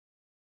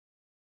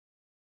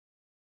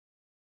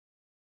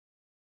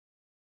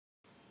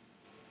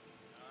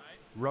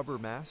rubber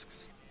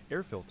masks,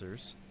 air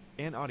filters,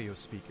 and audio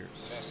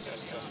speakers.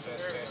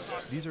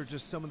 These are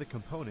just some of the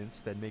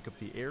components that make up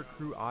the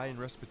aircrew eye and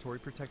respiratory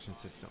protection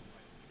system,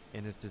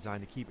 and is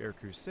designed to keep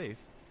aircrews safe,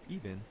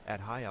 even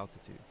at high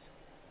altitudes.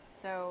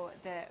 So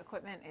the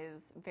equipment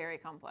is very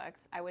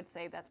complex. I would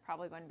say that's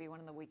probably going to be one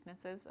of the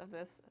weaknesses of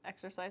this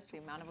exercise, the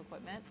amount of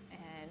equipment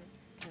and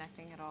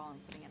connecting it all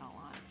and putting it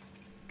all on.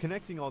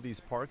 Connecting all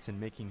these parts and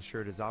making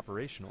sure it is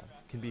operational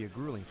can be a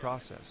grueling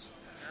process.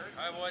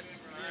 All right, boys. See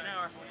you in an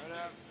hour.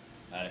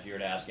 And if you were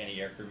to ask any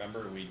aircrew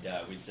member,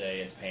 we'd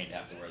say it's pain to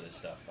have to wear this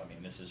stuff. I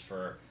mean, this is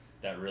for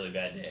that really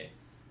bad day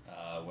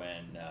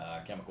when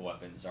chemical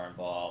weapons are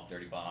involved,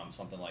 dirty bombs,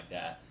 something like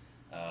that.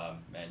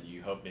 And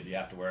you hope if you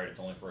have to wear it, it's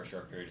only for a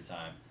short period of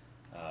time.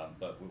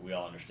 But we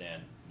all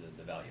understand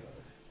the value of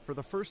it. For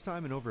the first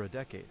time in over a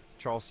decade,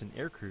 Charleston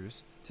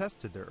aircrews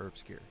tested their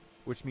ERPS gear,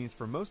 which means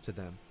for most of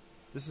them,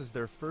 this is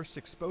their first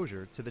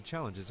exposure to the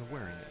challenges of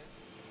wearing it.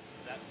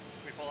 Can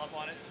we pull up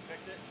on it and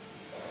fix it?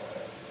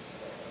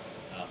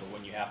 But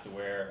when you have to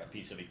wear a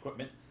piece of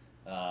equipment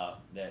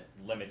that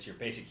limits your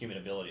basic human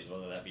abilities,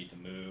 whether that be to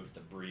move, to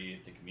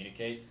breathe, to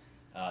communicate,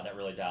 that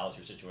really dials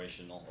your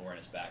situational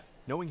awareness back.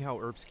 Knowing how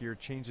ERPS gear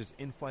changes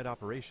in-flight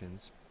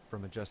operations,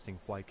 from adjusting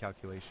flight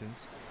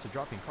calculations to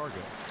dropping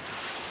cargo,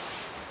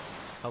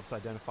 helps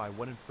identify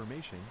what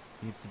information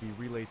needs to be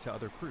relayed to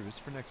other crews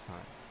for next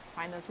time.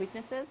 Find those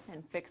weaknesses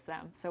and fix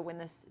them. So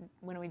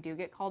when we do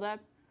get called up,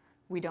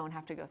 we don't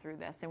have to go through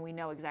this, and we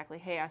know exactly,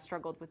 hey, I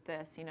struggled with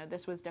this,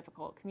 this was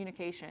difficult,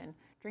 communication,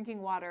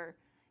 drinking water,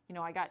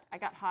 I got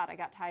hot, I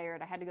got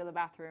tired, I had to go to the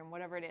bathroom,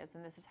 whatever it is,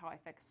 and this is how I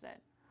fixed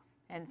it.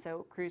 And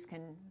so crews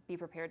can be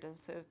prepared to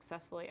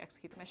successfully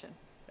execute the mission.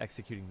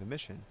 Executing the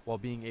mission while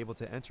being able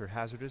to enter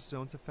hazardous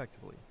zones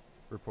effectively.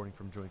 Reporting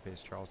from Joint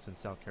Base Charleston,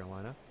 South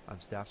Carolina, I'm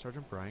Staff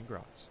Sergeant Brian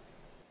Gratz.